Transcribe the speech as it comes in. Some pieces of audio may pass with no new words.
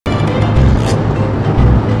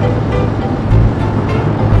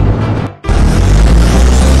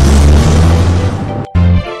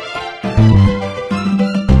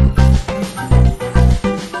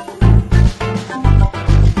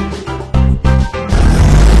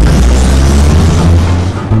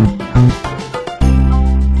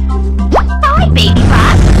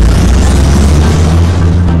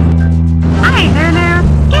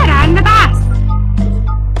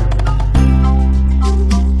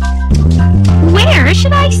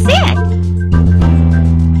sit?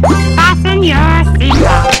 Fasten your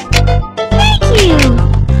seatbelt. Thank you.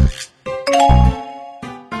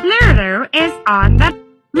 Lulu is on the...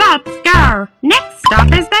 Let's go. Next stop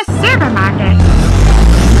is the supermarket.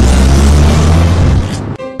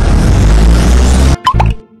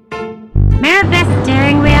 Move the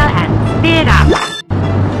steering wheel and speed up.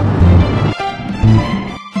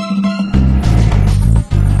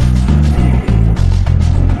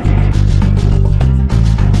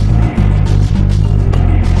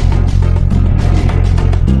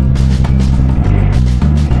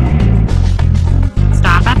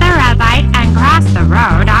 Stop at the red light and cross the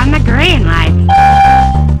road on the green light.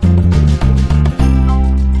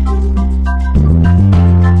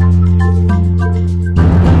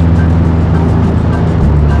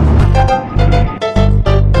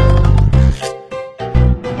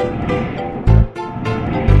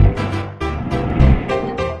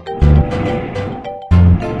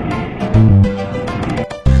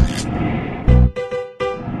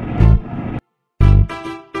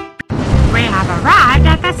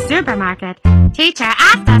 Supermarket. Teacher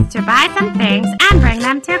asked us to buy some things and bring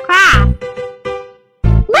them to class.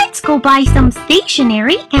 Let's go buy some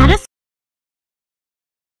stationery at a...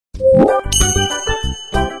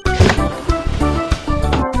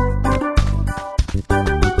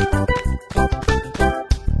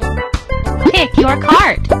 Pick your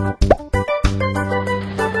cart.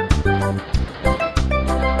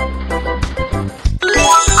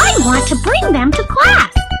 I want to bring them to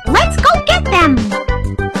class. Let's go get them.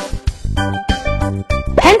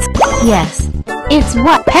 Yes, it's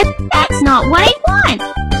what? That's not what I want!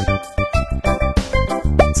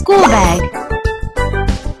 School bag.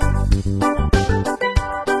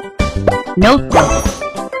 Notebook.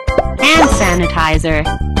 Hand sanitizer.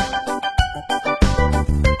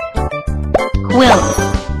 Quilt.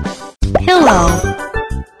 Pillow.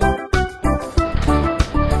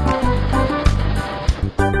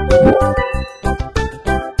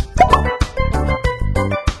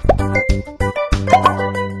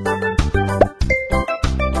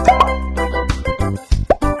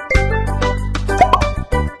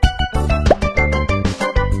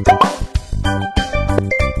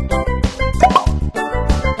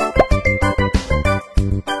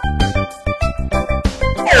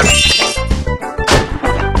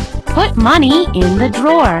 Put money in the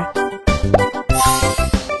drawer.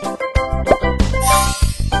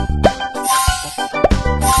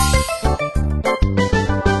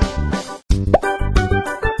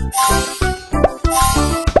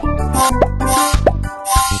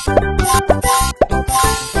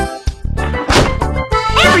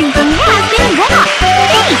 Everything has been bought.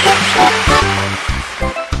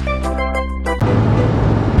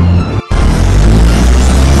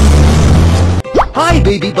 Hi,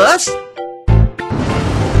 baby bus.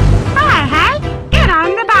 Hi, Hank. Get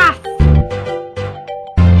on the bus.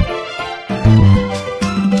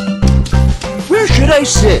 Where should I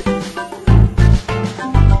sit?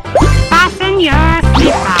 Fasten your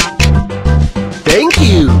seatbelt. Thank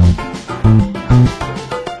you.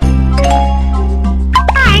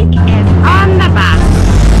 Hank is on the bus.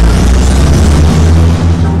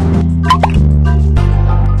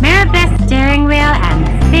 Move the steering wheel and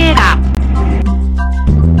speed up.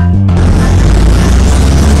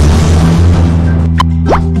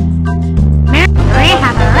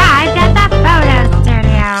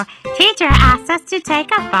 Teacher asked us to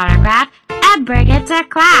take a photograph and bring it to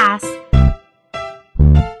class.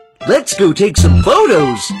 Let's go take some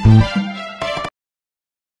photos.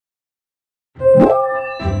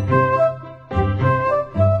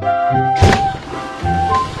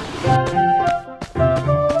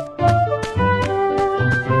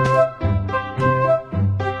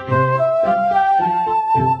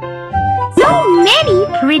 So many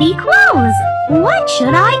pretty clothes. What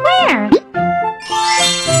should I wear?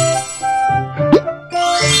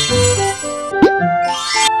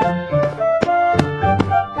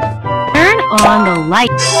 On the light.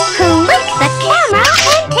 Click the camera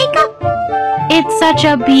and take a... It's such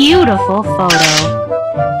a beautiful photo.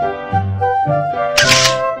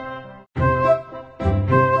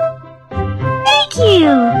 Thank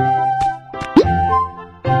you.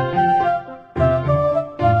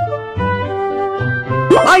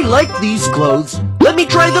 I like these clothes. Let me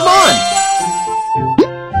try them on.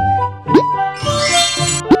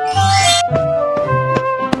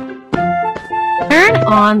 Turn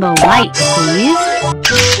on the light, please.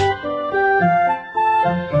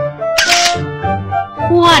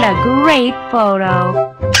 What a great photo.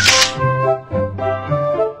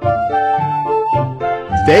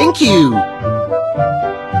 Thank you.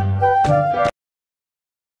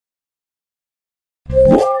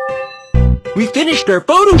 We finished our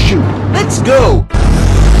photo shoot. Let's go.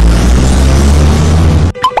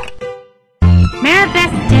 Move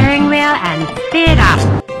the steering wheel and speed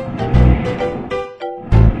up.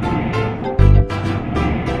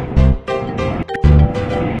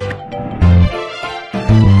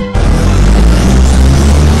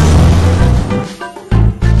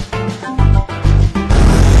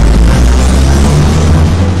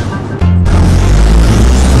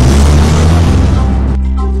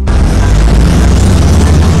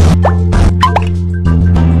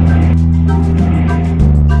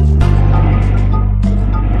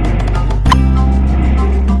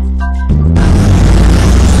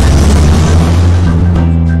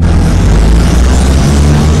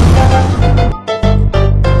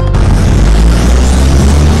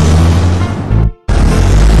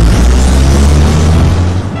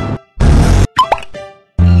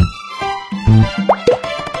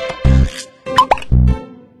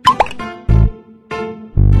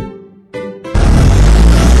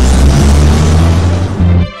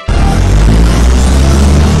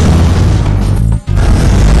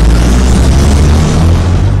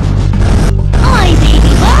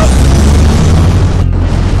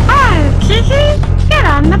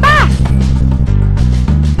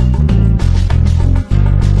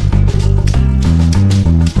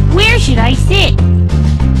 Should I sit?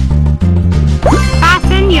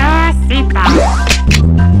 Fasten your seatbelt.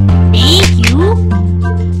 Thank you.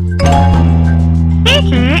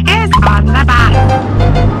 Kiki is on the back.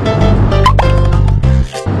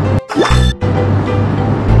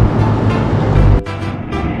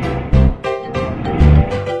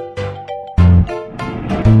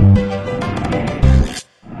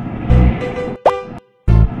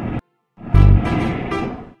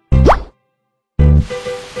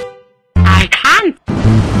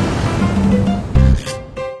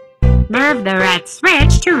 Move the red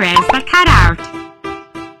switch to raise the cutout.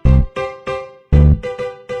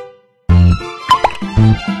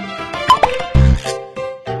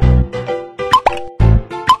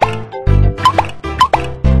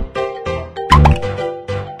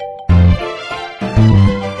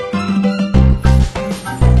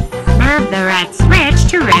 Move the red switch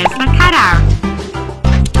to raise the cutout.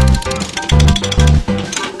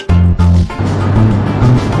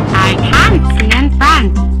 I can't see in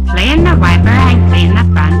front. Clean the wiper and clean the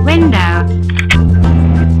front window.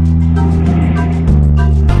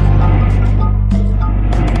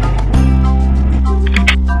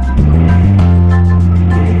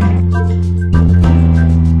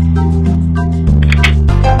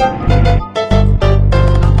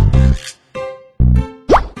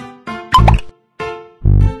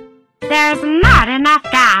 There's not enough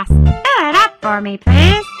gas. Fill it up for me,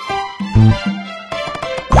 please.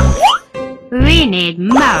 We need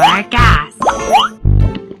more gas.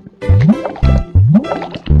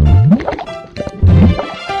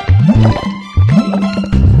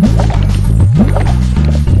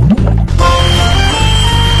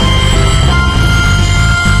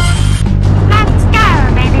 Let's go,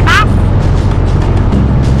 baby bus.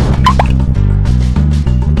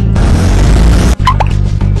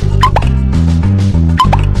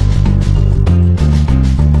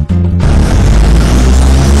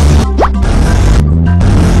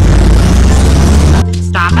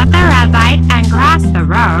 Stop at the red light and cross the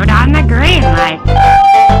road on the green light.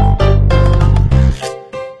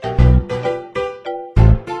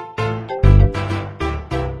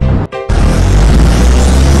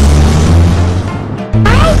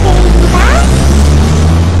 Bye, baby bus.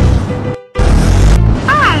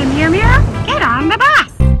 Hi, Mew Mew. Get on the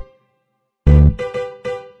bus.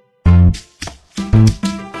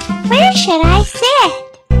 Where should I sit?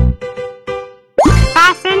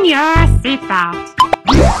 Fasten your seatbelt.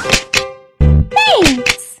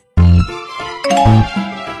 Thanks!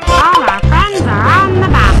 All our friends are on the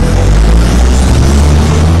bus.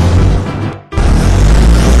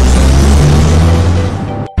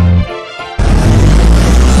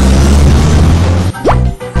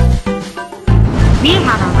 We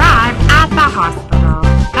have arrived at the hospital.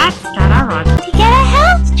 Let's get a run. To get a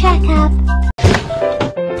health checkup.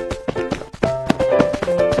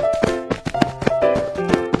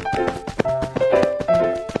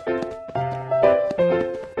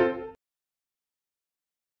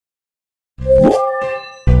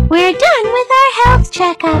 We're done with our health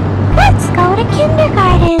checkup. Let's go to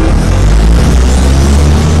kindergarten.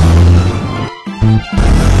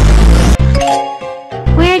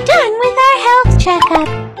 We're done with our health checkup.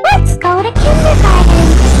 Let's go to kindergarten.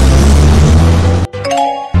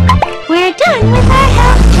 We're done with our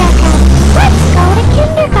health checkup. Let's go to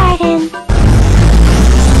kindergarten.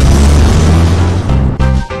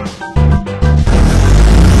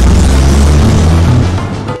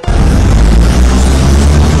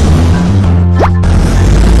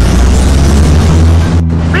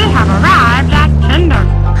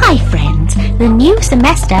 The new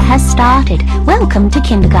semester has started. Welcome to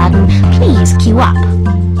kindergarten. Please queue up.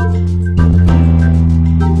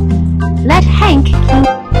 Let Hank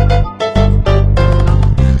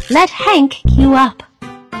queue up.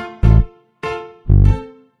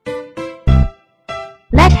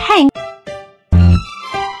 Let Hank.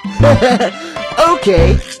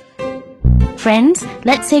 Okay. Friends,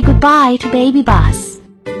 let's say goodbye to Baby Bus.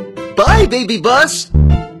 Bye, Baby Bus.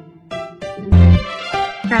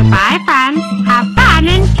 Goodbye, friends. Have fun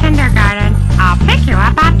in kindergarten. I'll pick you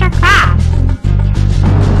up after class.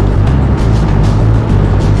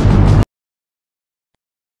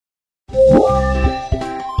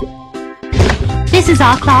 This is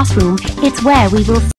our classroom. It's where we will